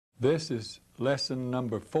This is lesson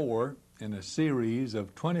number 4 in a series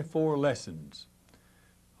of 24 lessons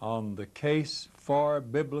on the case for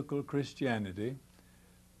biblical Christianity,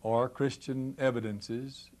 or Christian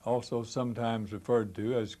evidences, also sometimes referred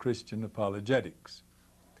to as Christian apologetics.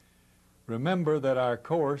 Remember that our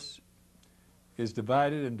course is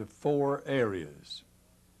divided into 4 areas.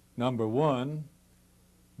 Number 1,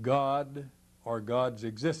 God or God's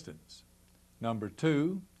existence. Number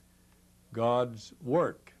 2, God's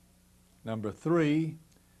work. Number 3,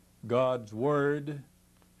 God's Word.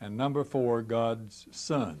 And number 4, God's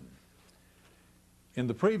Son. In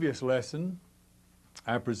the previous lesson,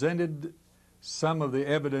 I presented some of the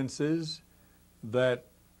evidences that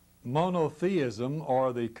monotheism,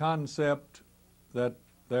 or the concept that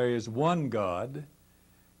there is one God,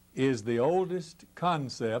 is the oldest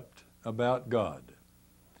concept about God.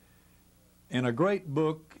 In a great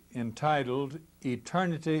book entitled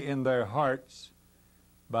Eternity in Their Hearts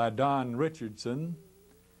by Don Richardson,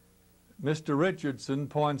 Mr. Richardson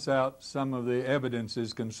points out some of the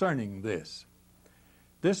evidences concerning this.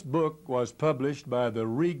 This book was published by the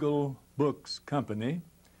Regal Books Company,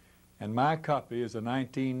 and my copy is a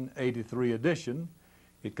 1983 edition.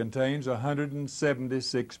 It contains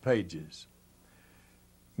 176 pages.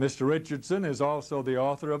 Mr. Richardson is also the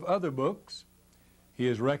author of other books. He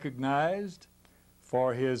is recognized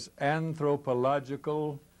for his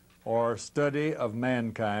anthropological or study of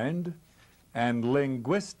mankind and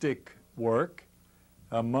linguistic work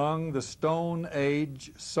among the Stone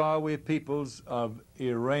Age Sawi peoples of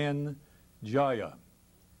Iran Jaya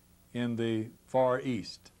in the Far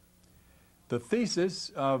East. The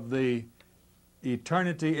thesis of the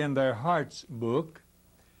Eternity in Their Hearts book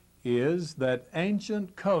is that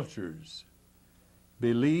ancient cultures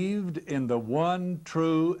believed in the one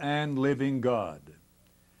true and living God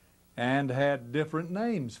and had different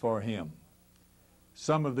names for him.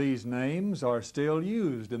 Some of these names are still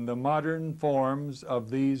used in the modern forms of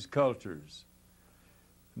these cultures.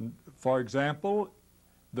 For example,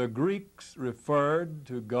 the Greeks referred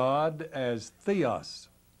to God as Theos,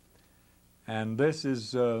 and this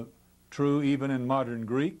is true even in modern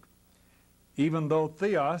Greek, even though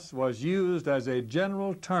Theos was used as a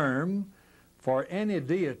general term for any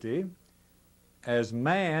deity, as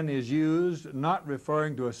man is used not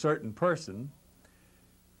referring to a certain person.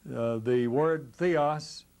 The word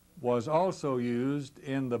Theos was also used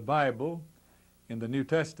in the Bible, in the New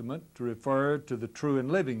Testament, to refer to the true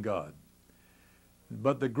and living God.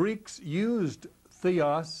 But the Greeks used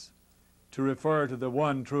Theos to refer to the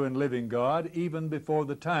one true and living God even before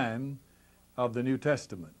the time of the New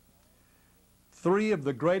Testament. 3 of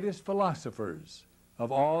the greatest philosophers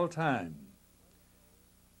of all time,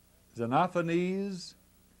 Xenophanes,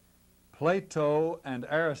 Plato, and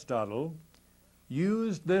Aristotle,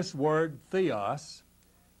 used this word Theos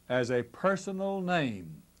as a personal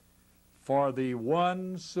name for the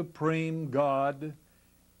one supreme God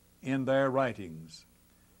in their writings.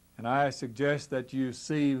 And I suggest that you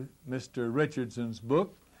see Mr. Richardson's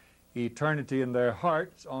book, Eternity in Their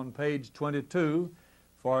Hearts, on page 22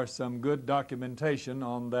 for some good documentation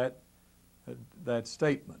on that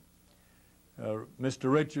statement.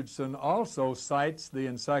 Mr. Richardson also cites the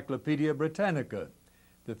Encyclopedia Britannica,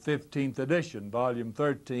 the 15th edition, volume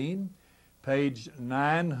 13, page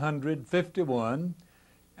 951,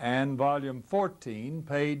 and volume 14,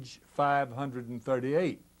 page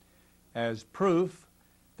 538, as proof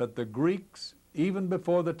that the Greeks, even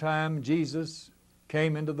before the time Jesus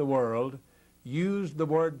came into the world, used the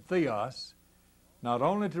word Theos not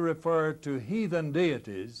only to refer to heathen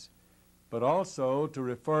deities, but also to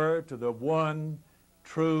refer to the one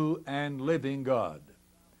true and living God.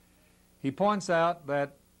 He points out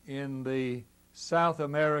that in the South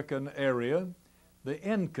American area, the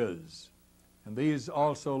Incas, and these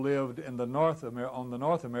also lived in the on the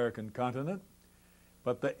North American continent,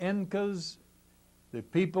 but the Incas, the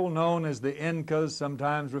people known as the Incas,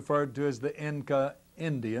 sometimes referred to as the Inca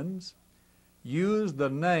Indians, used the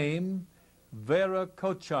name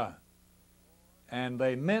Viracocha, and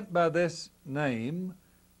they meant by this name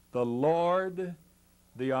the Lord,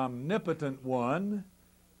 the Omnipotent One,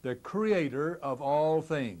 the Creator of all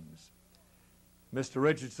things. Mr.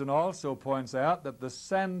 Richardson also points out that the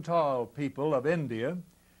Santal people of India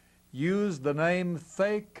used the name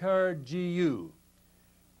Thakurjiyu,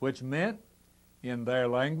 which meant, in their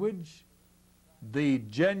language, the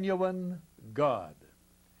genuine God.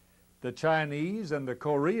 The Chinese and the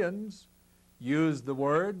Koreans used the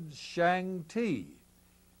word Shang-Ti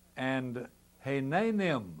and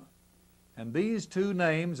Henenim, and these 2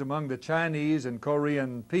 names among the Chinese and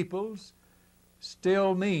Korean peoples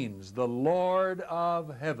still means the Lord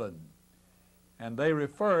of Heaven. and they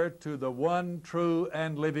refer to the one true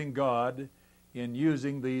and living God in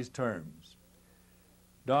using these terms.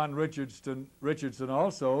 Don Richardson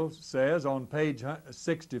also says on page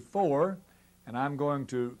 64, and I'm going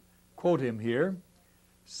to quote him here,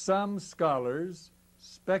 "Some scholars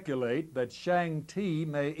speculate that Shang-Ti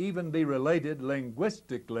may even be related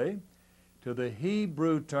linguistically to the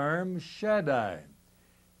Hebrew term Shaddai,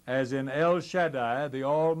 as in El Shaddai, the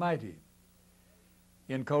Almighty.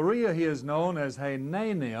 In Korea, he is known as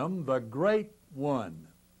Hainanim, the Great One.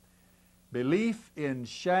 Belief in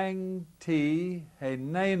Shang-Ti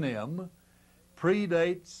Hainanim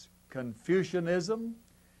predates Confucianism,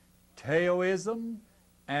 Taoism,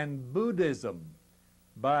 and Buddhism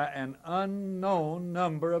by an unknown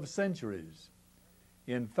number of centuries.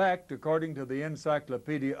 In fact, according to the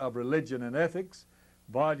Encyclopedia of Religion and Ethics,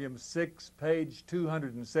 Volume 6, page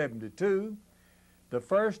 272, the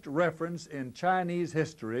first reference in Chinese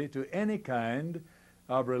history to any kind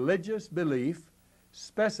of religious belief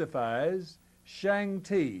specifies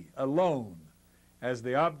Shang-Ti alone as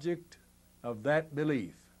the object of that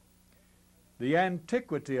belief. The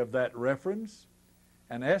antiquity of that reference,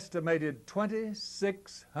 an estimated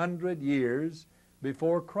 2,600 years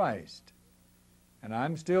before Christ." And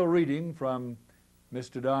I'm still reading from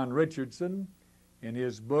Mr. Don Richardson in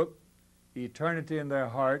his book, Eternity in Their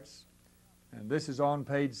Hearts, and this is on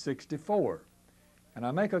page 64. And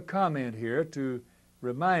I make a comment here to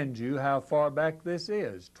remind you how far back this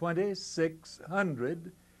is,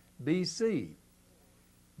 2,600 BC.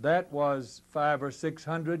 That was 500 or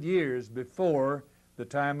 600 years before the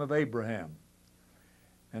time of Abraham.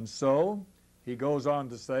 And so he goes on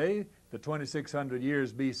to say the 2,600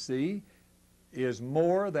 years BC is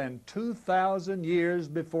more than 2,000 years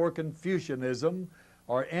before Confucianism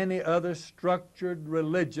or any other structured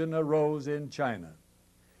religion arose in China.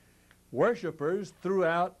 Worshippers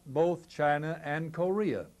throughout both China and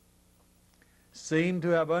Korea seem to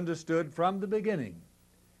have understood from the beginning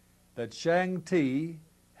that Shang-Ti,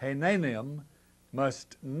 Hainanim,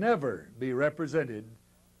 must never be represented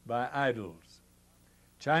by idols.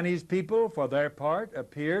 Chinese people, for their part,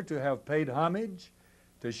 appear to have paid homage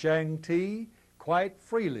to Shang-Ti quite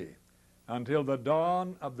freely until the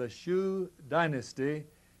dawn of the Shu dynasty,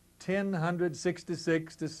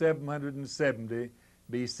 1066 to 770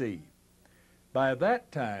 BC. By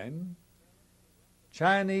that time,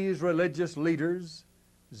 Chinese religious leaders,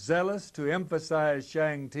 zealous to emphasize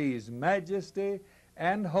Shang-Ti's majesty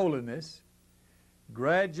and holiness,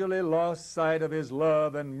 gradually lost sight of his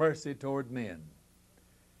love and mercy toward men.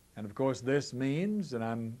 And of course this means, and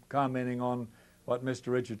I'm commenting on what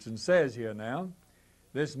Mr. Richardson says here now,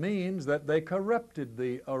 this means that they corrupted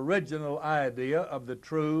the original idea of the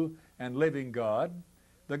true and living God,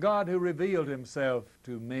 the God who revealed himself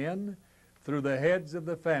to men through the heads of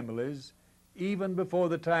the families even before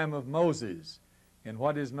the time of Moses in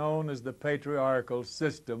what is known as the patriarchal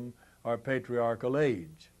system or patriarchal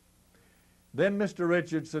age. Then Mr.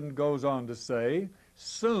 Richardson goes on to say,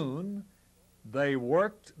 soon they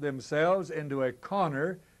worked themselves into a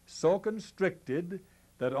corner so constricted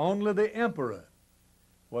that only the emperor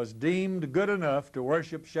was deemed good enough to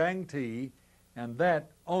worship Shang-Ti, and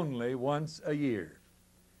that only once a year.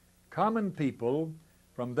 Common people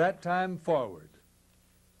from that time forward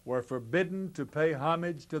were forbidden to pay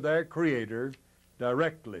homage to their creator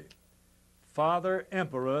directly. Father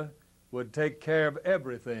Emperor would take care of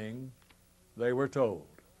everything, they were told.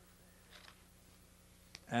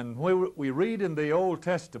 And we read in the Old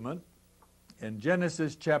Testament, in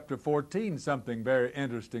Genesis chapter 14, something very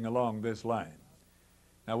interesting along this line.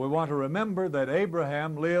 Now we want to remember that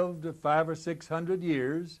Abraham lived 500 or 600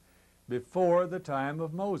 years before the time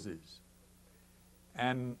of Moses.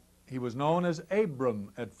 And he was known as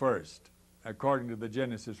Abram at first, according to the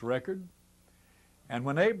Genesis record. And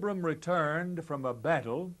when Abram returned from a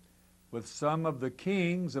battle with some of the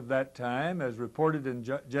kings of that time, as reported in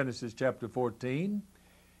Genesis chapter 14,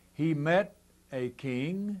 he met a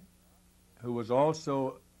king who was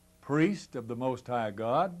also priest of the Most High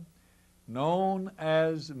God, known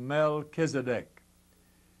as Melchizedek.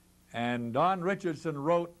 And Don Richardson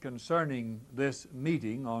wrote concerning this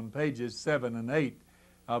meeting on pages 7 and 8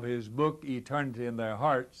 of his book, Eternity in Their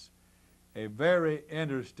Hearts, a very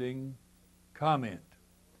interesting comment.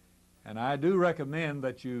 And I do recommend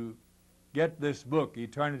that you get this book,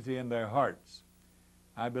 Eternity in Their Hearts.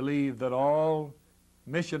 I believe that all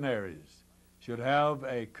missionaries should have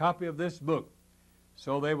a copy of this book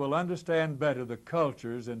so they will understand better the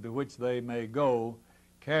cultures into which they may go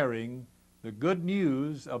carrying the good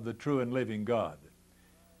news of the true and living God,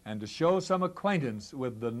 and to show some acquaintance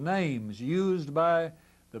with the names used by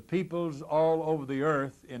the peoples all over the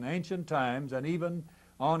earth in ancient times and even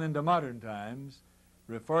on into modern times,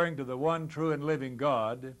 referring to the one true and living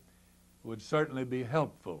God, would certainly be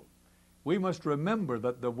helpful. We must remember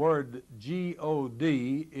that the word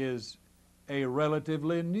G-O-D is a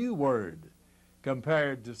relatively new word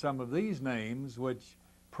compared to some of these names which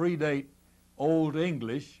predate Old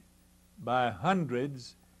English by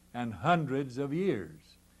hundreds and hundreds of years.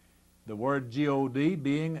 The word G-O-D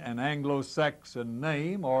being an Anglo-Saxon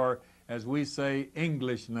name, or as we say,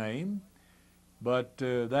 English name, but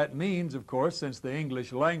that means, of course, since the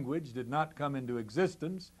English language did not come into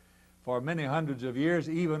existence for many hundreds of years,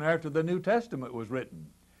 even after the New Testament was written,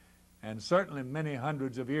 and certainly many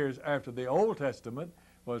hundreds of years after the Old Testament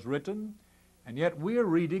was written, and yet we're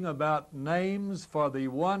reading about names for the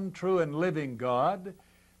one true and living God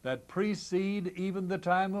that precede even the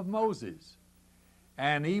time of Moses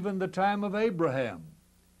and even the time of Abraham.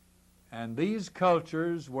 And these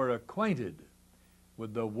cultures were acquainted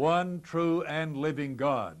with the one true and living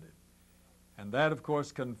God. And that, of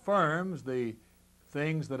course, confirms the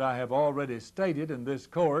things that I have already stated in this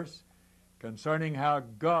course concerning how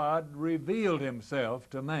God revealed himself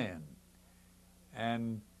to man.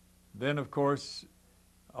 And then, of course,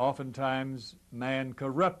 oftentimes man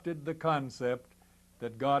corrupted the concept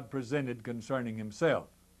that God presented concerning himself.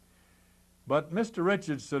 But Mr.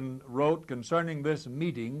 Richardson wrote concerning this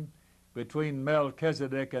meeting between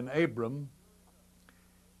Melchizedek and Abram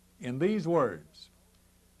in these words: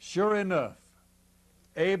 "Sure enough,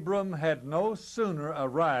 Abram had no sooner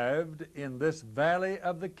arrived in this valley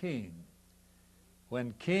of the king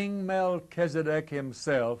when King Melchizedek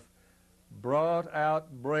himself brought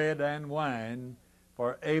out bread and wine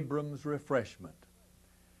for Abram's refreshment."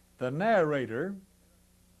 The narrator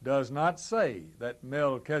does not say that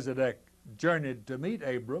Melchizedek journeyed to meet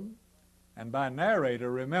Abram, and by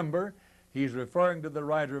narrator, remember, he's referring to the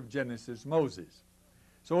writer of Genesis, Moses.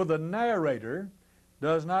 So the narrator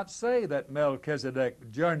does not say that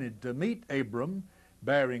Melchizedek journeyed to meet Abram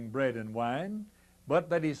bearing bread and wine, but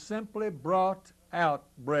that he simply brought out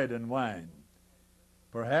bread and wine.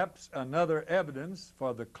 Perhaps another evidence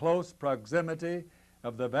for the close proximity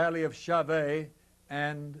of the valley of Shaveh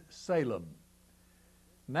and Salem.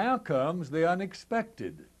 Now comes the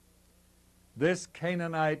unexpected. This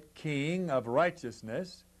Canaanite king of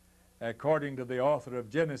righteousness, according to the author of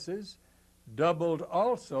Genesis, doubled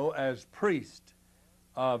also as priest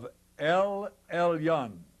of El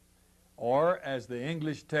Elyon, or as the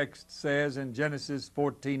English text says in Genesis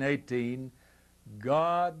 14:18,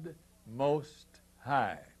 God Most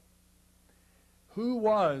High. Who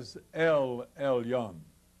was El Elyon?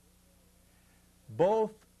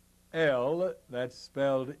 Both El, that's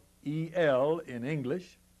spelled E-L in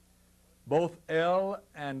English, both El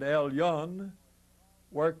and Elyon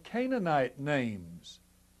were Canaanite names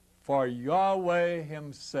for Yahweh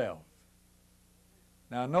himself.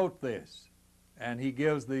 Now note this, and he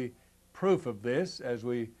gives the proof of this as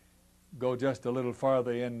we go just a little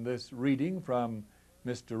farther in this reading from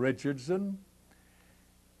Mr. Richardson.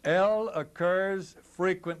 El occurs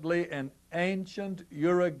frequently in ancient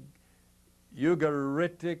Ugaritic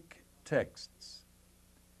texts,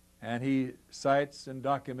 and he cites and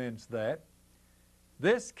documents that.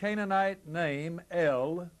 This Canaanite name,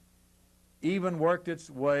 El, even worked its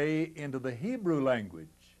way into the Hebrew language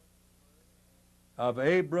of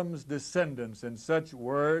Abram's descendants in such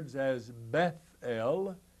words as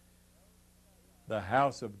Beth-El, the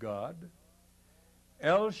house of God,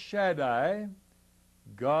 El Shaddai,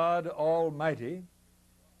 God Almighty,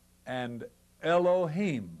 and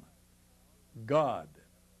Elohim, God,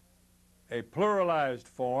 a pluralized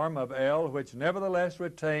form of El which nevertheless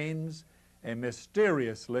retains a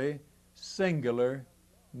mysteriously singular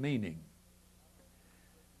meaning.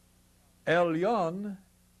 Elyon,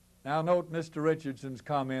 now note Mr. Richardson's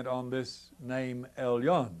comment on this name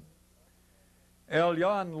Elyon.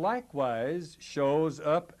 Elyon likewise shows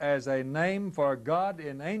up as a name for God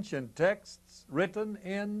in ancient texts written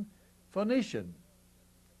in Phoenician,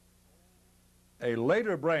 a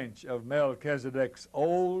later branch of Melchizedek's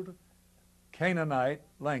old Canaanite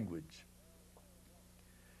language.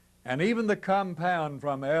 And even the compound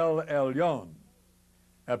from El Elyon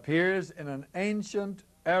appears in an ancient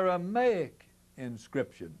Aramaic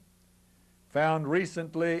inscription found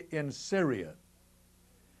recently in Syria.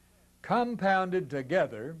 Compounded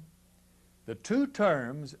together, the two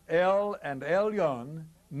terms El and Elyon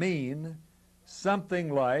mean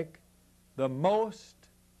something like the most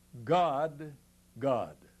God,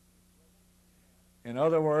 God. In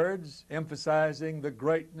other words, emphasizing the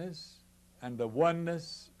greatness and the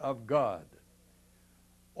oneness of God,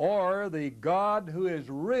 or the God who is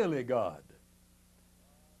really God,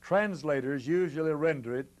 translators usually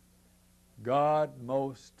render it God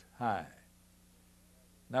Most High.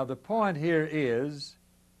 Now the point here is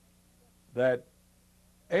that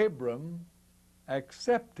Abram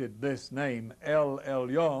accepted this name El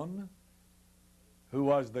Elyon, who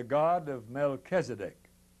was the God of Melchizedek.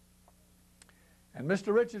 And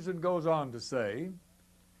Mr. Richardson goes on to say,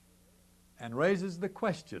 and raises the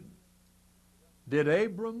question, did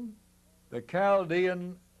Abram, the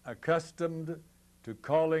Chaldean accustomed to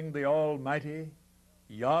calling the Almighty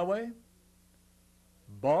Yahweh,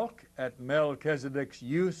 balk at Melchizedek's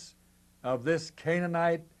use of this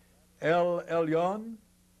Canaanite El Elyon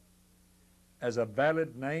as a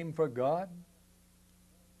valid name for God?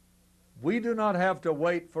 We do not have to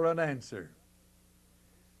wait for an answer,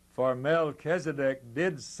 for Melchizedek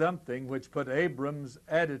did something which put Abram's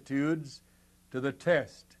attitudes to the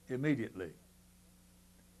test immediately.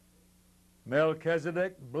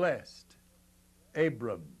 Melchizedek blessed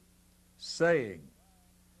Abram, saying,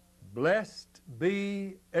 "Blessed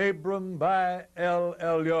be Abram by El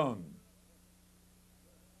Elyon,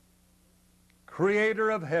 creator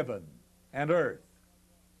of heaven and earth,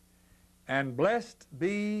 and blessed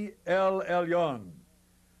be El Elyon,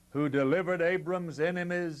 who delivered Abram's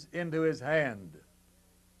enemies into his hand."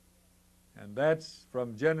 And that's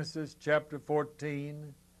from Genesis chapter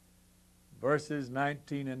 14, verses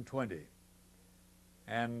 19 and 20.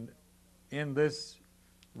 And in this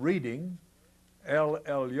reading, El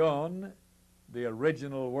Elyon, the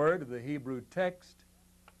original word of the Hebrew text,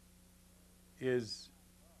 is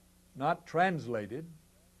not translated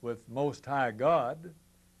with Most High God,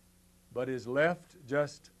 but is left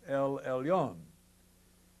just El Elyon,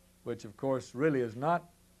 which of course really is not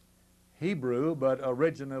Hebrew, but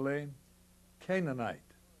originally Canaanite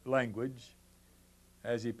language,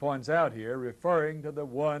 as he points out here, referring to the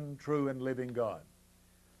one true and living God.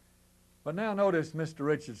 But now notice Mr.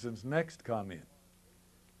 Richardson's next comment.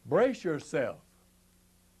 Brace yourself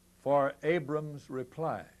for Abram's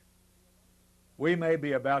reply. We may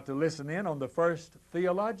be about to listen in on the first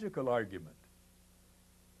theological argument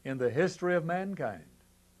in the history of mankind.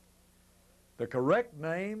 The correct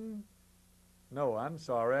name, no, I'm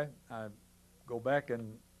sorry, I go back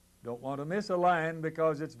and don't want to miss a line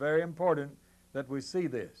because it's very important that we see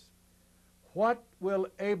this. What will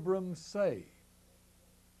Abram say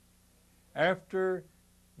after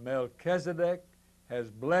Melchizedek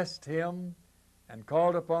has blessed him and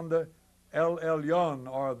called upon the El Elyon,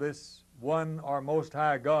 or this one or Most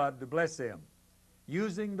High God, to bless him,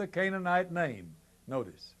 using the Canaanite name?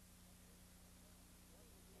 Notice.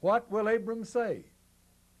 What will Abram say?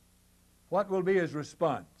 What will be his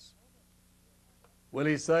response? Will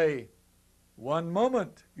he say, "One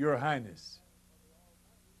moment, Your Highness.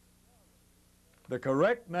 The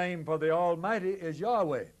correct name for the Almighty is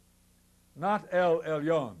Yahweh, not El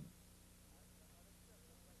Elyon.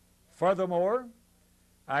 Furthermore,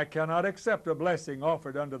 I cannot accept a blessing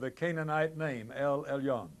offered under the Canaanite name El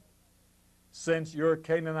Elyon, since your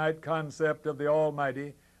Canaanite concept of the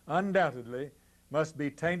Almighty undoubtedly must be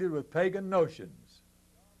tainted with pagan notions.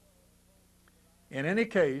 In any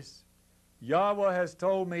case, Yahweh has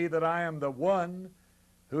told me that I am the one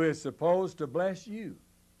who is supposed to bless you.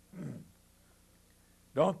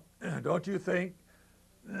 Don't you think,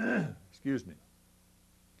 excuse me,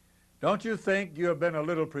 don't you think you have been a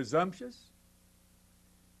little presumptuous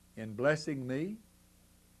in blessing me?"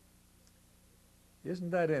 Isn't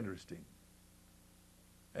that interesting?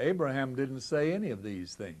 Abraham didn't say any of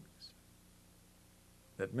these things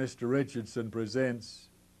that Mr. Richardson presents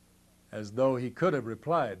as though he could have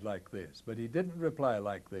replied like this, but he didn't reply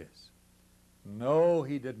like this. No,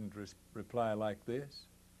 he didn't reply like this.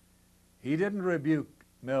 He didn't rebuke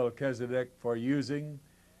Melchizedek for using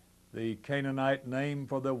the Canaanite name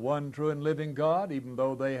for the one true and living God, even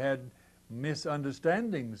though they had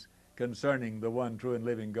misunderstandings concerning the one true and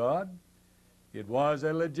living God. It was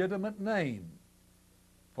a legitimate name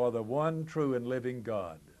for the one true and living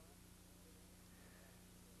God.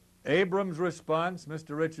 Abram's response,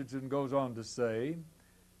 Mr. Richardson goes on to say,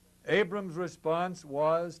 Abram's response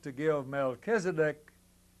was to give Melchizedek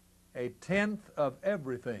a tenth of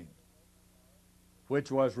everything,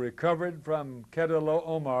 which was recovered from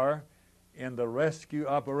Kedorlaomer in the rescue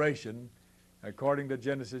operation, according to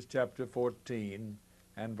Genesis chapter 14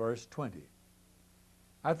 and verse 20.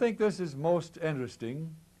 I think this is most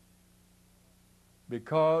interesting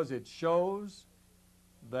because it shows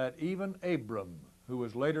that even Abram, who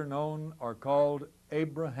was later known or called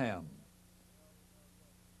Abraham,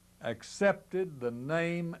 accepted the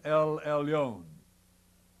name El Elyon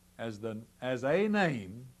as a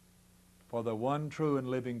name for the one true and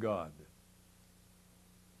living God.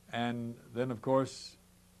 And then, of course,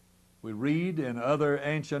 We read in other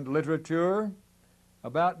ancient literature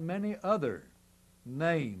about many other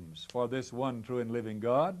names for this one true and living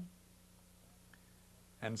God,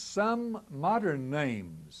 and some modern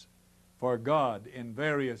names for God in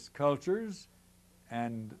various cultures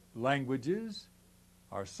and languages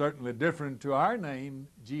are certainly different to our name,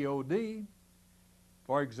 G-O-D.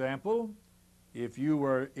 For example, if you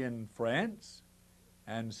were in France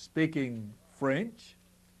and speaking French,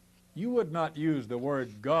 you would not use the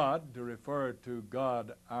word God to refer to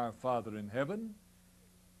God our Father in heaven.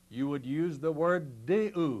 You would use the word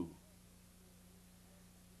Deus.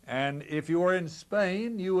 And if you were in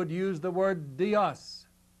Spain, you would use the word Dios,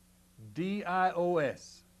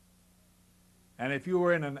 D-I-O-S. And if you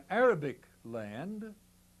were in an Arabic land,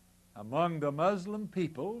 among the Muslim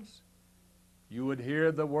peoples, you would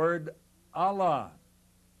hear the word Allah,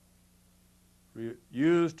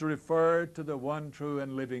 used to refer to the one true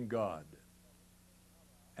and living God.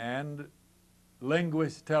 And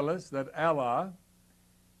linguists tell us that Allah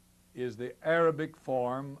is the Arabic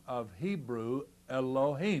form of Hebrew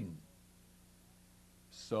Elohim.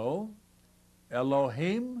 So,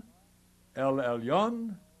 Elohim, El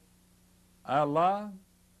Elyon, Allah,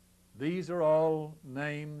 these are all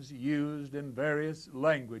names used in various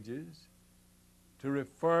languages to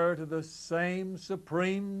refer to the same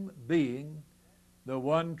supreme being, the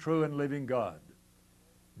one true and living God.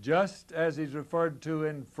 Just as he's referred to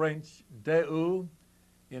in French, Deus,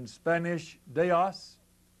 in Spanish, Dios,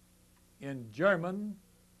 in German,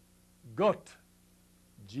 Gott,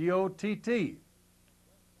 G-O-T-T.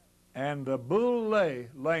 And the Boule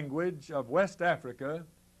language of West Africa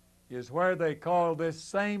is where they call this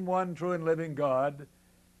same one true and living God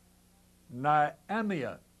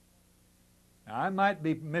Nyamia. Now, I might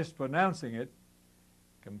be mispronouncing it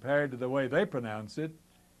compared to the way they pronounce it,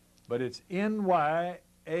 but it's N-Y-A-M-I-A.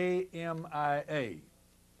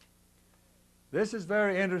 This is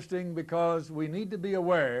very interesting because we need to be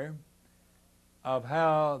aware of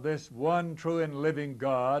how this one true and living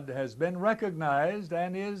God has been recognized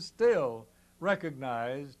and is still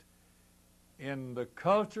recognized in the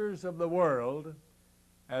cultures of the world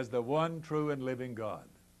as the one true and living God.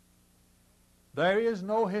 There is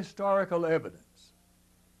no historical evidence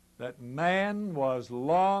that man was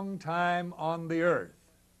long time on the earth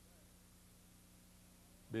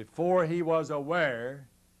before he was aware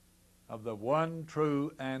of the one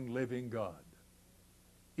true and living God.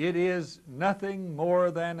 It is nothing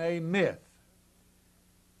more than a myth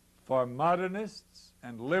for modernists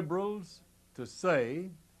and liberals to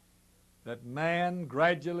say that man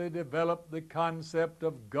gradually developed the concept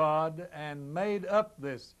of God and made up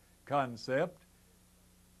this concept,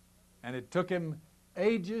 and it took him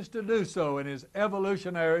ages to do so in his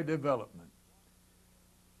evolutionary development.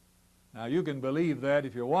 Now, you can believe that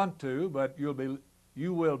if you want to, but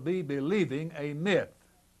you will be believing a myth.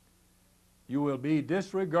 You will be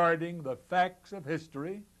disregarding the facts of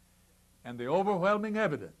history and the overwhelming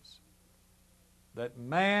evidence that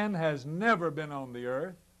man has never been on the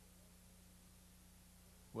earth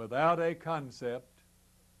without a concept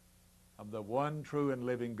of the one true and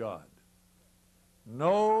living God.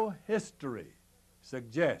 No history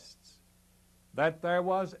suggests that there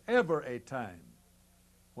was ever a time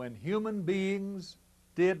when human beings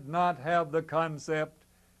did not have the concept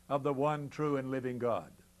of the one true and living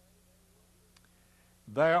God.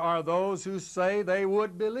 There are those who say they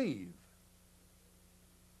would believe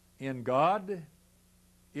in God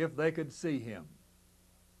if they could see Him.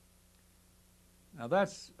 Now,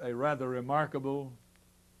 that's a rather remarkable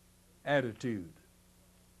attitude.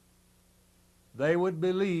 They would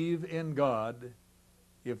believe in God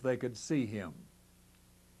if they could see Him.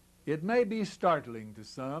 It may be startling to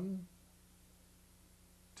some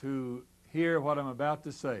to hear what I'm about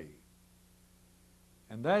to say,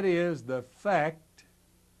 and that is the fact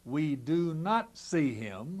we do not see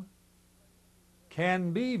Him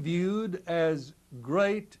can be viewed as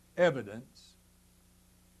great evidence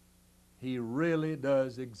He really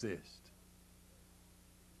does exist.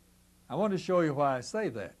 I want to show you why I say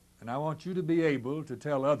that, and I want you to be able to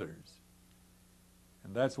tell others.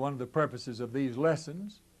 And that's one of the purposes of these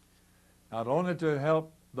lessons, not only to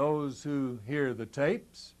help those who hear the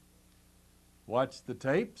tapes, watch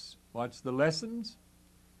the lessons,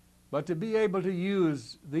 but to be able to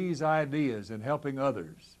use these ideas in helping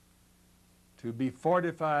others to be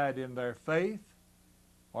fortified in their faith,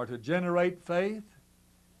 or to generate faith,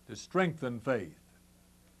 to strengthen faith.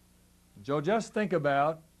 So just think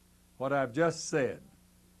about what I've just said.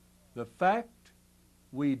 The fact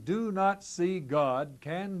we do not see God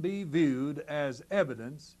can be viewed as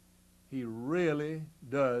evidence He really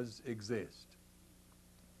does exist.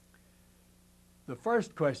 The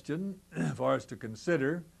first question for us to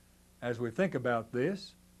consider as we think about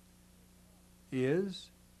this is,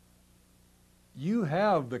 you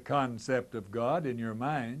have the concept of God in your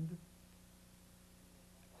mind.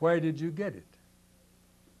 Where did you get it?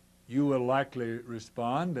 You will likely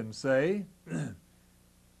respond and say,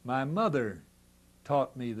 my mother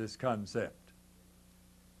taught me this concept.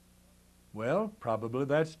 Well, probably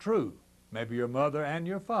that's true. Maybe your mother and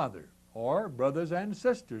your father, or brothers and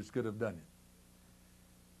sisters could have done it.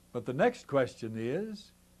 But the next question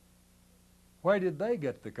is, where did they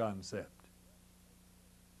get the concept?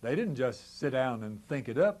 They didn't just sit down and think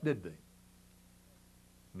it up, did they?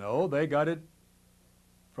 No, they got it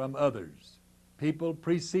from others, people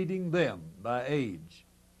preceding them by age,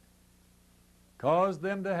 caused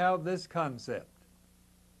them to have this concept.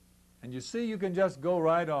 And you see, you can just go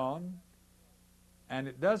right on, and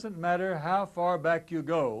it doesn't matter how far back you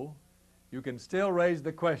go, you can still raise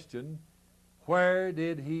the question, where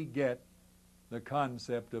did he get the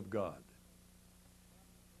concept of God?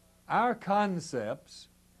 Our concepts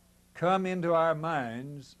come into our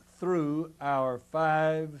minds through our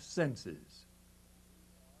five senses.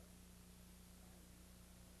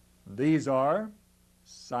 These are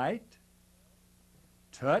sight,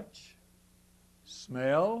 touch,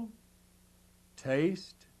 smell,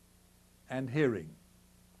 taste, and hearing.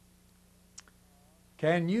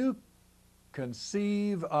 Can you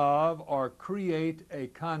conceive of or create a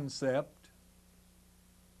concept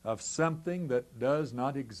of something that does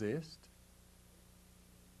not exist?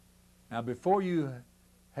 Now, before you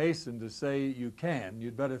hasten to say you can,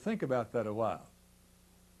 you'd better think about that a while.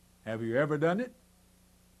 Have you ever done it?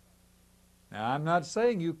 Now, I'm not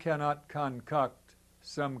saying you cannot concoct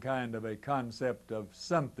some kind of a concept of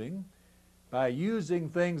something by using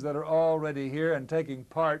things that are already here and taking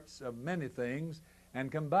parts of many things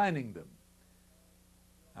and combining them.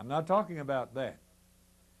 I'm not talking about that.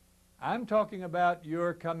 I'm talking about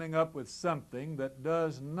your coming up with something that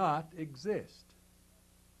does not exist.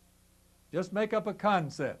 Just make up a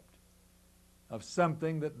concept of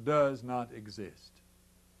something that does not exist.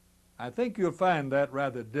 I think you'll find that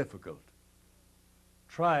rather difficult.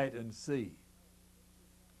 Try it and see.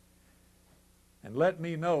 And let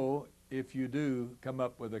me know if you do come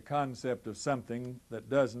up with a concept of something that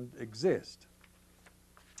doesn't exist.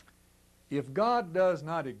 If God does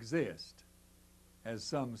not exist, as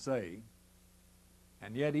some say,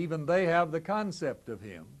 and yet even they have the concept of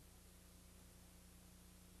him,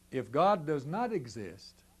 if God does not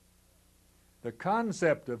exist, the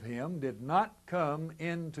concept of him did not come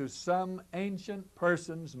into some ancient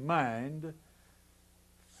person's mind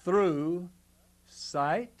through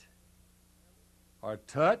sight, or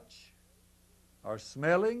touch, or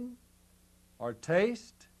smelling, or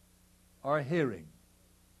taste, or hearing.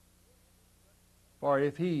 For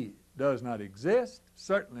if he does not exist,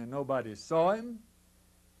 certainly nobody saw him,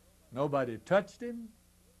 nobody touched him,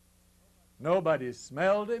 nobody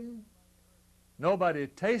smelled him, nobody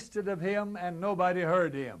tasted of him, and nobody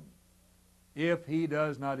heard him, if he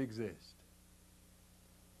does not exist.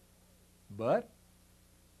 But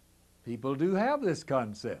people do have this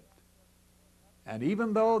concept. And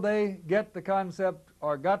even though they get the concept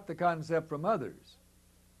or got the concept from others,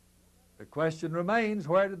 the question remains,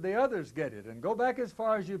 where did the others get it? And go back as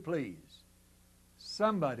far as you please.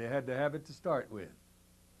 Somebody had to have it to start with.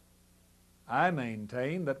 I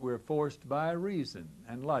maintain that we're forced by reason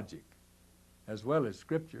and logic, as well as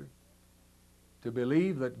Scripture, to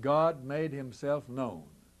believe that God made himself known,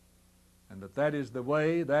 and that that is the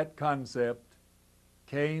way that concept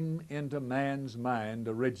came into man's mind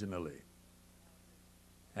originally.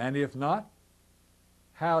 And if not,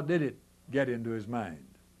 how did it get into his mind?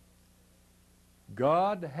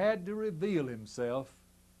 God had to reveal himself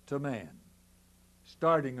to man,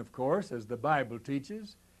 starting, of course, as the Bible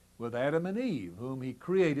teaches, with Adam and Eve, whom he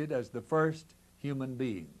created as the first human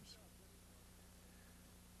beings.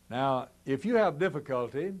 Now, if you have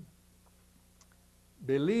difficulty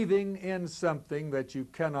believing in something that you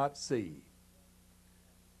cannot see,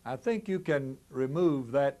 I think you can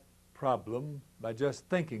remove that problem by just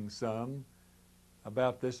thinking some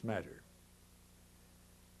about this matter.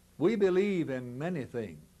 We believe in many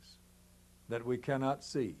things that we cannot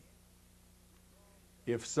see.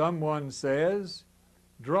 If someone says,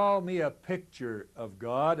 "Draw me a picture of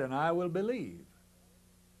God and I will believe,"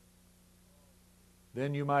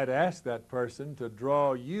 then you might ask that person to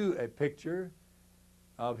draw you a picture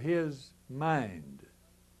of his mind.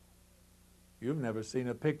 You've never seen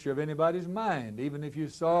a picture of anybody's mind, even if you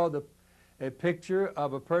saw a picture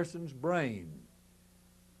of a person's brain.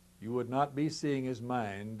 You would not be seeing his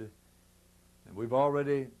mind. And we've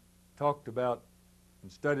already talked about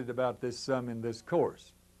and studied about this some in this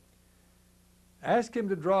course. Ask him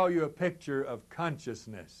to draw you a picture of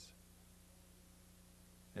consciousness.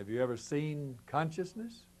 Have you ever seen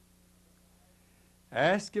consciousness?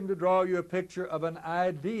 Ask him to draw you a picture of an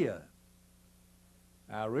idea.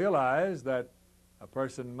 Now realize that a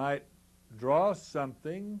person might draw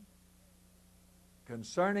something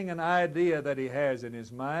concerning an idea that he has in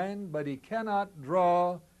his mind, but he cannot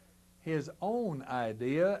draw his own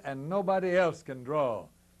idea, and nobody else can draw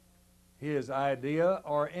his idea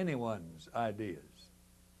or anyone's ideas.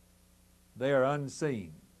 They are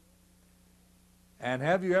unseen. And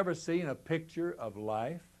have you ever seen a picture of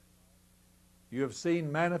life? You have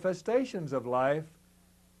seen manifestations of life,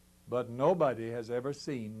 but nobody has ever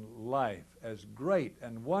seen life as great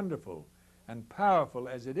and wonderful and powerful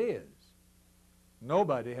as it is.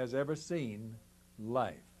 Nobody has ever seen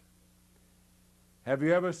life. Have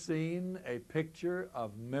you ever seen a picture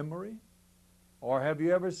of memory? Or have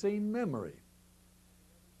you ever seen memory?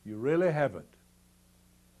 You really haven't.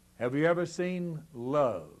 Have you ever seen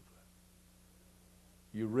love?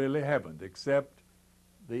 You really haven't, except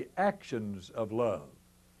the actions of love.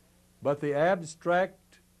 But the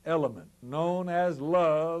abstract element known as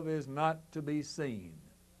love is not to be seen.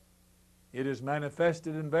 It is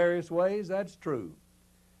manifested in various ways, that's true,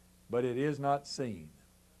 but it is not seen.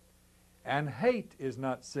 And hate is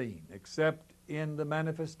not seen except in the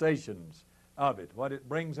manifestations of it, what it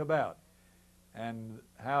brings about, and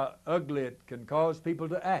how ugly it can cause people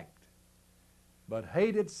to act. But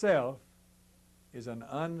hate itself is an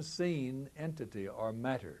unseen entity or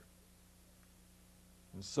matter.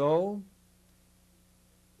 And so,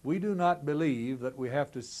 we do not believe that we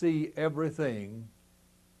have to see everything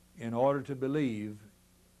in order to believe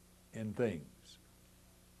in things.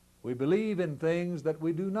 We believe in things that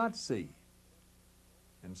we do not see.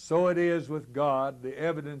 And so it is with God. The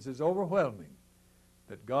evidence is overwhelming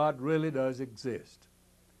that God really does exist.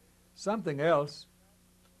 Something else,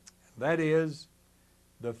 that is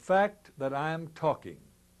the fact that I'm talking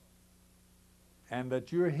and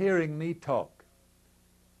that you're hearing me talk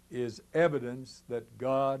is evidence that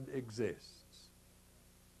God exists.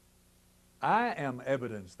 I am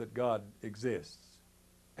evidence that God exists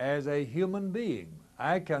as a human being.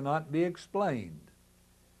 I cannot be explained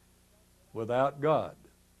without God.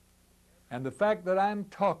 And the fact that I'm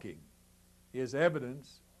talking is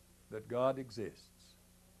evidence that God exists.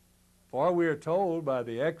 For we are told by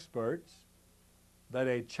the experts that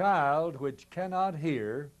a child which cannot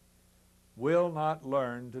hear will not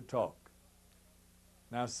learn to talk.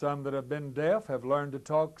 Now, some that have been deaf have learned to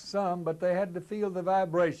talk some, but they had to feel the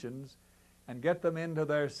vibrations and get them into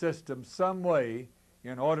their system some way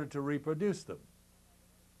in order to reproduce them.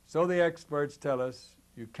 So the experts tell us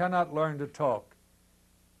you cannot learn to talk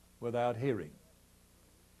without hearing.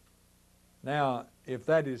 Now, if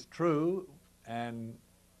that is true, and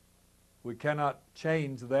we cannot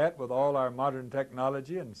change that with all our modern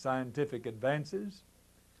technology and scientific advances,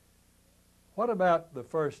 what about the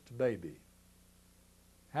first baby?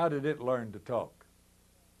 How did it learn to talk?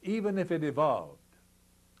 Even if it evolved,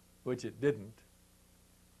 which it didn't.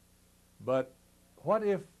 But what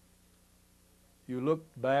if you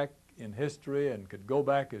looked back in history and could go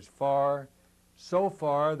back as far, so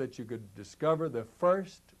far that you could discover the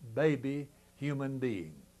first baby human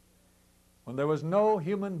being, when there was no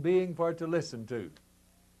human being for it to listen to?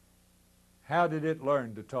 How did it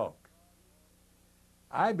learn to talk?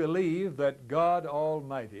 I believe that God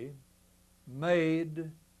Almighty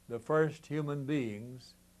made the first human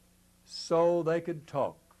beings so they could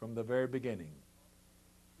talk from the very beginning.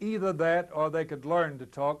 Either that or they could learn to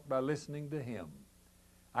talk by listening to Him.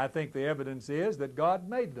 I think the evidence is that God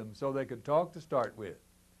made them so they could talk to start with,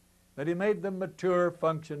 that He made them mature,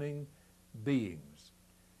 functioning beings.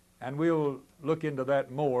 And we'll look into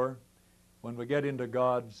that more when we get into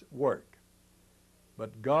God's work.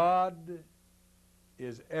 But God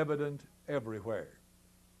is evident everywhere.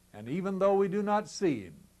 And even though we do not see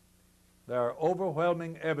Him, there are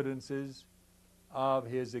overwhelming evidences of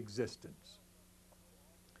His existence.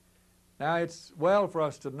 Now, it's well for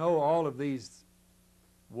us to know all of these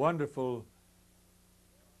wonderful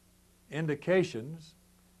indications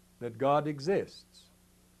that God exists.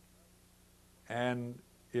 And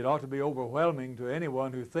it ought to be overwhelming to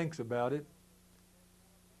anyone who thinks about it.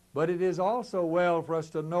 But it is also well for us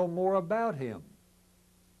to know more about Him.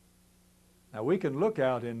 Now, we can look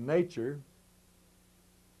out in nature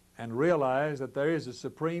and realize that there is a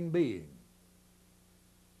supreme being.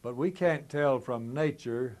 But we can't tell from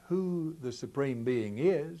nature who the supreme being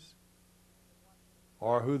is,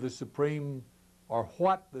 or who the supreme, or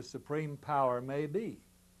what the supreme power may be.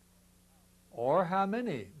 or how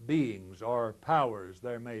many beings or powers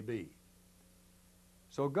there may be.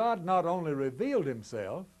 So God not only revealed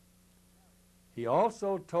himself, he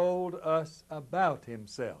also told us about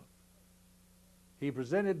himself. He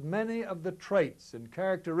presented many of the traits and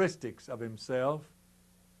characteristics of himself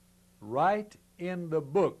right in the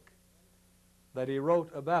book that he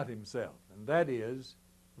wrote about himself, and that is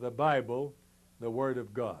the Bible, the Word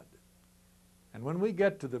of God. And when we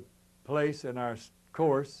get to the place in our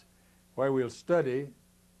course where we'll study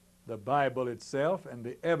the Bible itself and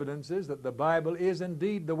the evidences that the Bible is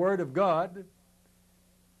indeed the Word of God,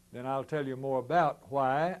 then I'll tell you more about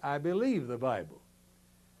why I believe the Bible.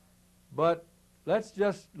 But let's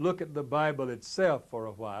just look at the Bible itself for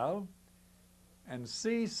a while and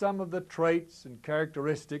see some of the traits and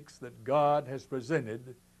characteristics that God has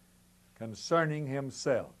presented concerning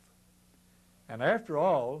himself. And after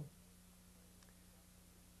all,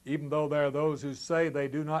 even though there are those who say they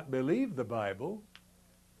do not believe the Bible,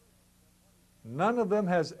 none of them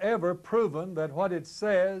has ever proven that what it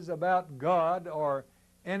says about God or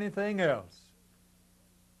anything else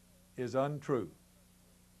is untrue.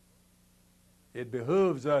 It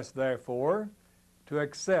behooves us, therefore, to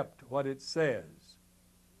accept what it says.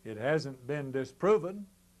 It hasn't been disproven.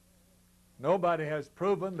 Nobody has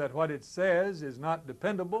proven that what it says is not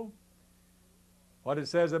dependable. What it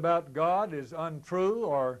says about God is untrue,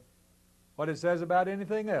 or what it says about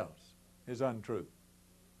anything else is untrue.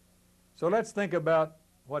 So let's think about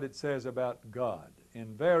what it says about God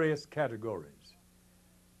in various categories.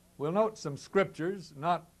 We'll note some scriptures,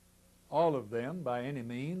 not all of them by any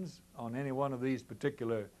means, on any one of these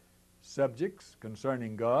particular subjects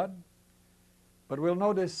concerning God, but we'll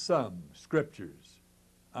notice some scriptures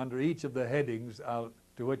under each of the headings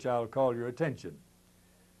to which I'll call your attention.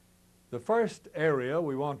 The first area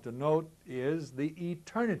we want to note is the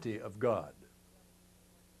eternity of God.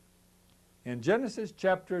 In Genesis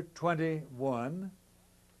chapter 21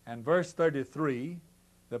 and verse 33,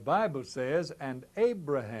 the Bible says, "And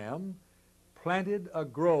Abraham planted a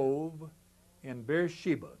grove in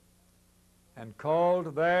Beersheba, and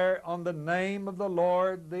called there on the name of the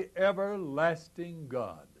Lord, the everlasting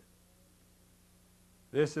God."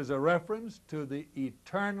 This is a reference to the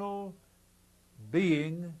eternal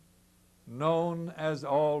being known as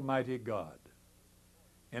Almighty God.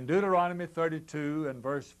 In Deuteronomy 32 and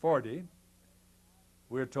verse 40,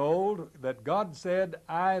 we're told that God said,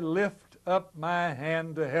 "I lift up my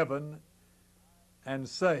hand to heaven and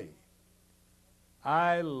say,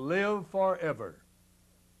 I live forever."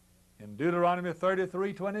 In Deuteronomy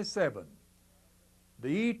 33:27,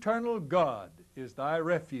 "The eternal God is thy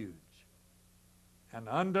refuge, and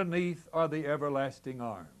underneath are the everlasting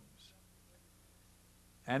arms."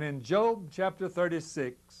 And in Job chapter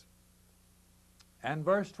 36 and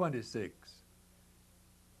verse 26,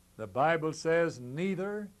 the Bible says,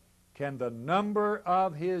 "Neither can the number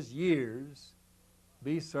of his years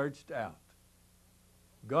be searched out."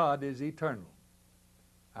 God is eternal.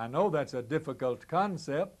 I know that's a difficult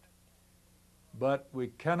concept, but we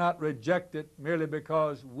cannot reject it merely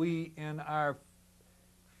because we, in our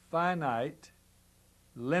finite,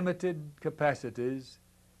 limited capacities,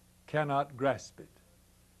 cannot grasp it.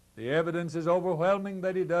 The evidence is overwhelming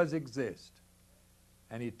that he does exist,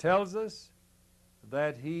 and he tells us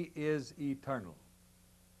that he is eternal.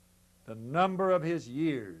 The number of his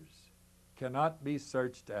years cannot be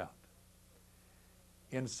searched out.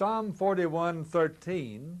 In Psalm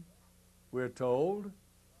 41:13, we're told,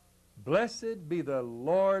 "Blessed be the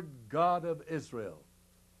Lord God of Israel,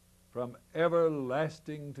 from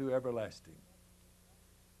everlasting to everlasting."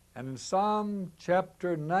 And in Psalm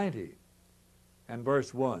chapter 90 and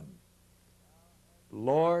verse 1,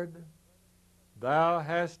 "Lord, thou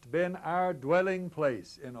hast been our dwelling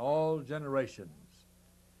place in all generations.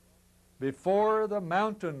 Before the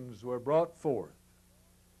mountains were brought forth,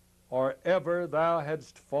 or ever thou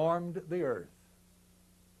hadst formed the earth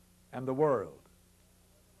and the world,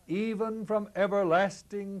 even from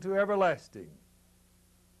everlasting to everlasting,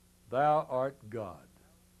 thou art God.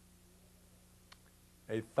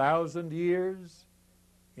 1,000 years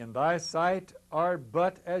in thy sight are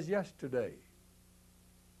but as yesterday,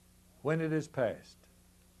 when it is past,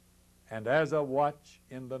 and as a watch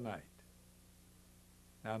in the night."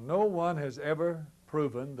 Now, no one has ever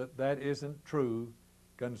proven that that isn't true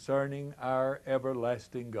concerning our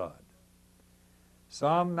everlasting God.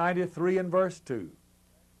 Psalm 93 and verse 2,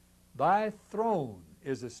 "Thy throne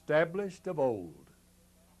is established of old.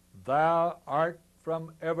 Thou art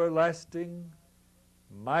from everlasting."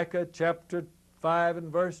 Micah chapter 5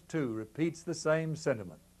 and verse 2 repeats the same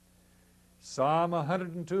sentiment. Psalm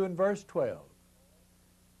 102 and verse 12,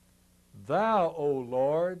 "Thou, O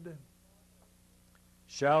Lord,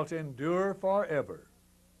 shalt endure forever,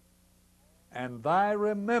 and thy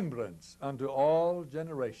remembrance unto all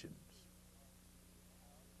generations.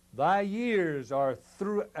 Thy years are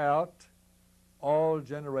throughout all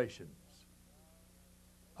generations.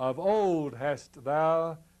 Of old hast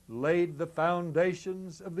thou laid the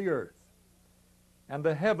foundations of the earth, and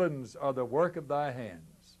the heavens are the work of thy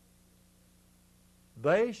hands.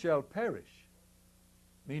 They shall perish,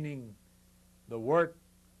 meaning the work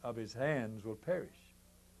of his hands will perish.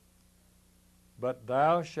 But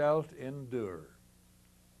thou shalt endure.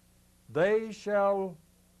 They shall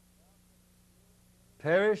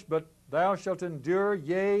perish, but thou shalt endure,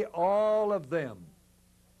 yea, all of them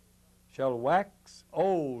shall wax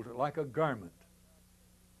old like a garment.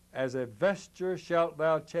 As a vesture shalt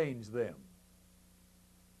thou change them,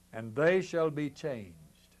 and they shall be changed.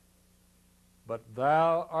 But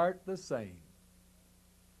thou art the same,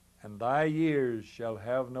 and thy years shall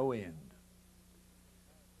have no end.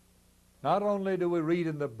 Not only do we read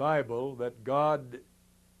in the Bible that God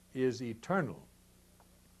is eternal,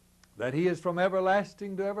 that he is from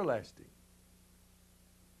everlasting to everlasting,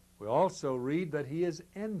 we also read that he is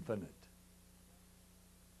infinite.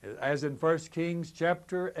 As in 1 Kings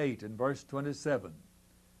chapter 8 and verse 27,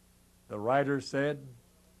 the writer said,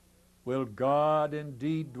 "Will God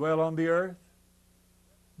indeed dwell on the earth?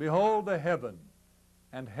 Behold, the heaven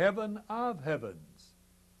and heaven of heavens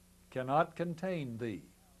cannot contain thee.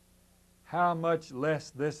 How much less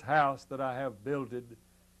this house that I have builded,"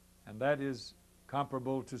 and that is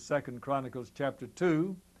comparable to 2 Chronicles chapter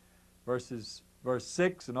 2, verse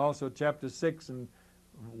 6, and also chapter 6 and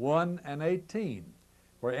 1 and 18,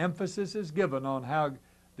 where emphasis is given on how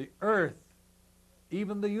the earth,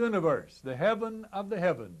 even the universe, the heaven of the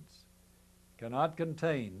heavens, cannot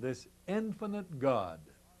contain this infinite God,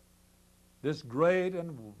 this great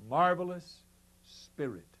and marvelous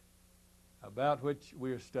Spirit about which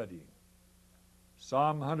we are studying.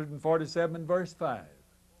 Psalm 147 verse 5,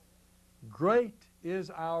 "Great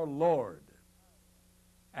is our Lord,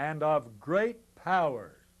 and of great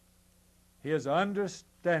power. His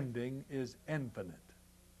understanding is infinite."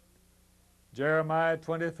 Jeremiah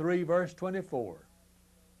 23 verse 24,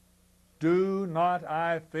 "Do not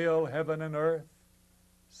I fill heaven and earth,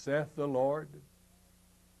 saith the Lord?"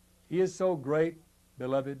 He is so great,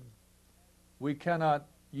 beloved, we cannot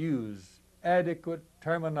use adequate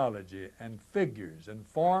terminology and figures and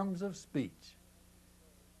forms of speech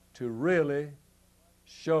to really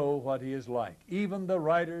show what he is like. Even the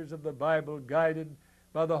writers of the Bible, guided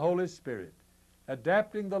by the Holy Spirit,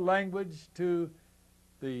 adapting the language to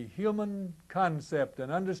the human concept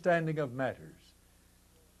and understanding of matters,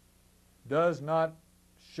 does not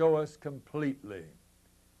show us completely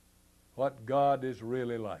what God is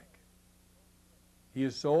really like. He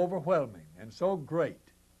is so overwhelming and so great.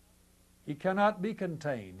 He cannot be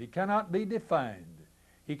contained. He cannot be defined.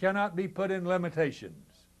 He cannot be put in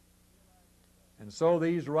limitations. And so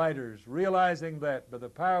these writers, realizing that by the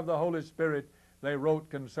power of the Holy Spirit, they wrote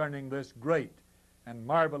concerning this great and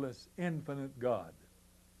marvelous infinite God.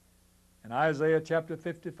 In Isaiah chapter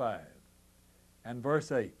 55 and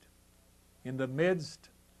verse 8, in the midst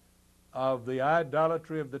of the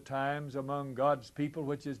idolatry of the times among God's people,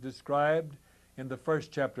 which is described in the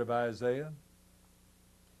first chapter of Isaiah,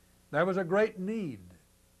 there was a great need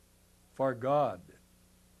for God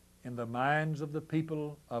in the minds of the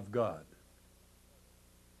people of God.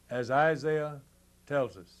 As Isaiah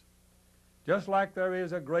tells us, just like there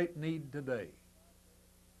is a great need today,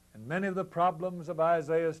 and many of the problems of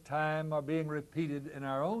Isaiah's time are being repeated in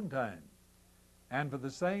our own time, and for the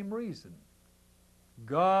same reason.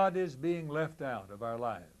 God is being left out of our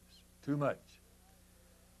lives too much.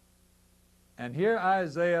 And here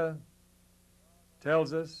Isaiah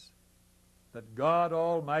tells us that God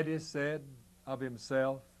Almighty said of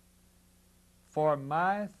himself, "For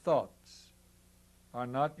my thoughts are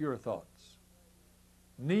not your thoughts,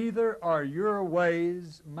 neither are your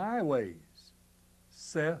ways my ways,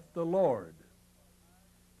 saith the Lord.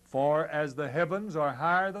 For as the heavens are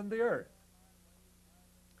higher than the earth,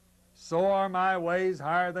 so are my ways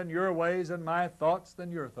higher than your ways, and my thoughts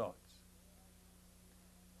than your thoughts."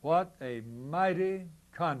 What a mighty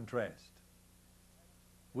contrast.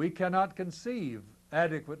 We cannot conceive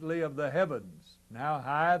adequately of the heavens and how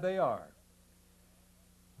high they are.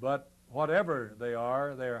 But whatever they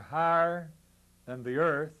are higher than the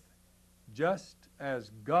earth, just as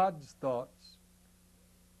God's thoughts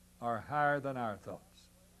are higher than our thoughts.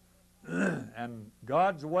 And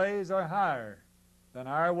God's ways are higher than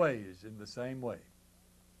our ways in the same way.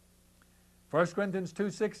 1 Corinthians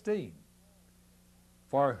 2:16,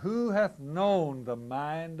 "For who hath known the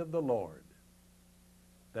mind of the Lord,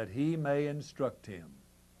 that he may instruct him?"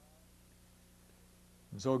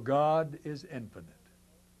 And so God is infinite.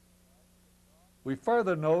 We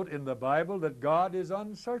further note in the Bible that God is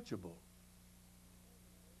unsearchable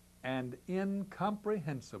and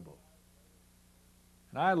incomprehensible.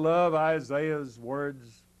 And I love Isaiah's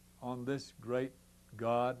words on this great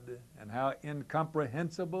God and how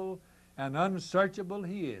incomprehensible and unsearchable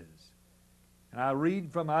He is. And I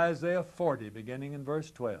read from Isaiah 40, beginning in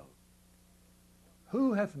verse 12.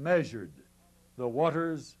 Who hath measured the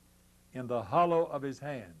waters in the hollow of His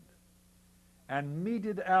hand, and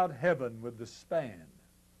meted out heaven with the span,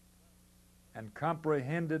 and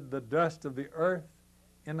comprehended the dust of the earth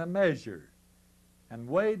in a measure, and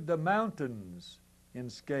weighed the mountains in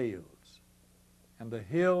scales, and the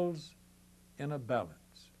hills in a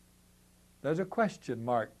balance? There's a question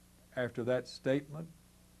mark after that statement.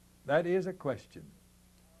 That is a question.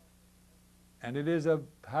 And it is a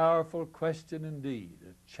powerful question indeed,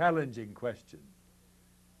 a challenging question.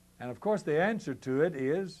 And of course the answer to it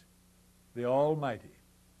is the Almighty.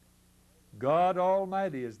 God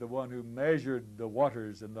Almighty is the one who measured the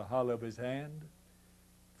waters in the hollow of His hand.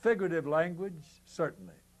 Figurative language,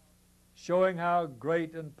 certainly, showing how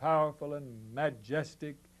great and powerful and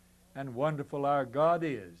majestic and wonderful our God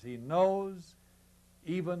is. He knows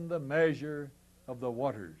even the measure of the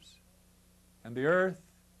waters. And the earth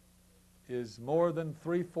is more than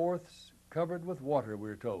 3/4 covered with water,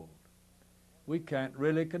 we're told. We can't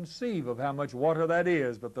really conceive of how much water that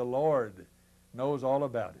is, but the Lord knows all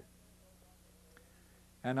about it.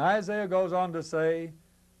 And Isaiah goes on to say,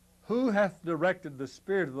 who hath directed the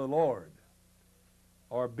Spirit of the Lord,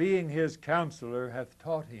 or being His counselor hath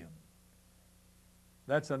taught Him?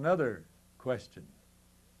 That's another question.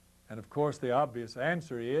 And of course the obvious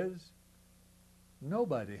answer is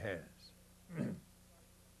nobody has.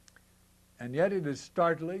 And yet it is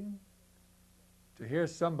startling to hear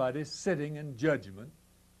somebody sitting in judgment,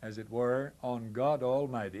 as it were, on God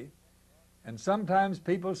Almighty. And sometimes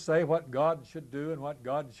people say what God should do and what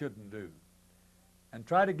God shouldn't do, and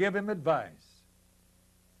try to give Him advice.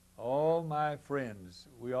 Oh, my friends,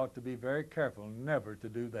 we ought to be very careful never to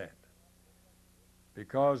do that,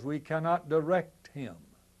 because we cannot direct Him.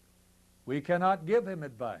 We cannot give Him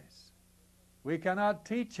advice. We cannot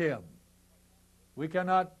teach Him. We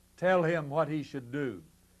cannot tell Him what He should do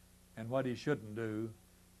and what He shouldn't do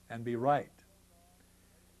and be right.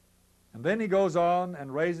 And then he goes on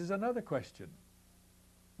and raises another question.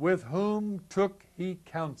 With whom took He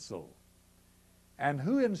counsel? And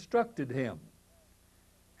who instructed Him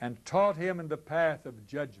and taught Him in the path of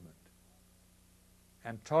judgment,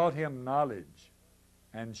 and taught Him knowledge,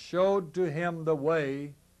 and showed to Him the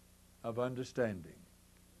way of understanding?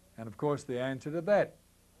 And of course the answer to that,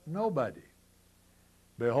 nobody.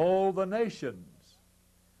 Behold, the nations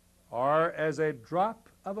are as a drop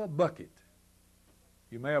of a bucket.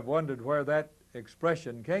 You may have wondered where that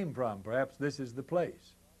expression came from. Perhaps this is the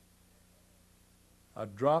place. A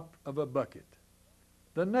drop of a bucket.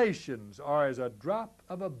 The nations are as a drop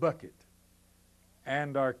of a bucket,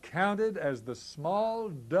 and are counted as the small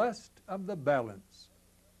dust of the balance.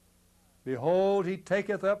 Behold, He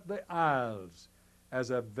taketh up the isles as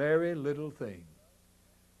a very little thing.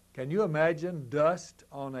 Can you imagine dust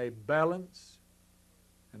on a balance?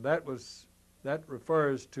 And that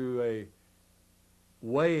refers to a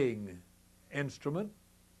weighing instrument,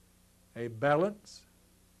 a balance.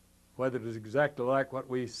 Whether it is exactly like what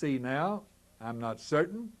we see now, I'm not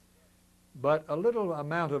certain, but a little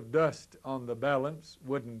amount of dust on the balance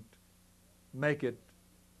wouldn't make it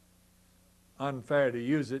unfair to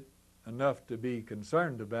use it enough to be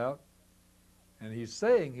concerned about. And he's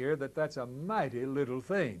saying here that that's a mighty little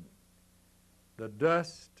thing, the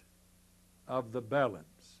dust of the balance.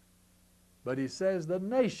 But he says the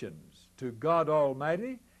nations to God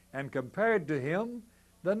Almighty, and compared to Him,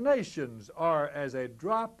 the nations are as a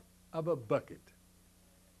drop of a bucket,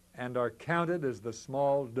 and are counted as the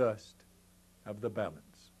small dust of the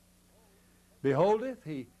balance. Behold,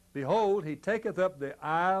 He taketh up the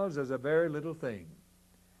isles as a very little thing,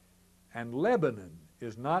 and Lebanon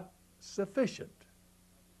is not sufficient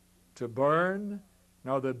to burn,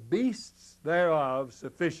 nor the beasts thereof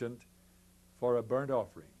sufficient for a burnt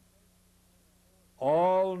offering.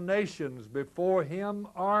 All nations before Him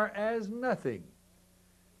are as nothing.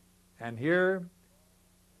 And here,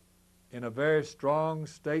 in a very strong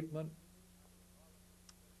statement,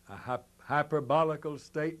 a hyperbolical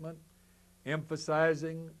statement,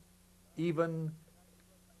 emphasizing even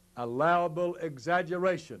allowable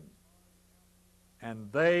exaggeration,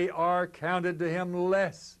 and they are counted to Him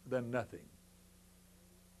less than nothing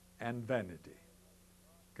and vanity.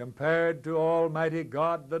 Compared to Almighty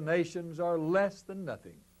God, the nations are less than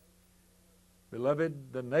nothing.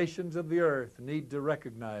 Beloved, the nations of the earth need to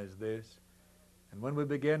recognize this. And when we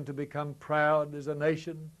begin to become proud as a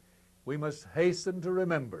nation, we must hasten to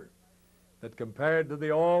remember that compared to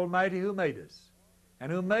the Almighty who made us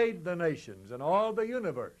and who made the nations and all the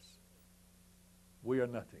universe, we are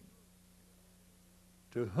nothing.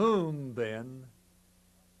 To whom, then,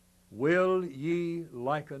 will ye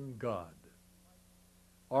liken God?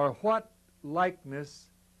 Or what likeness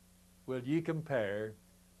will ye compare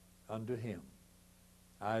unto him?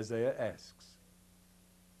 Isaiah asks.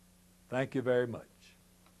 Thank you very much.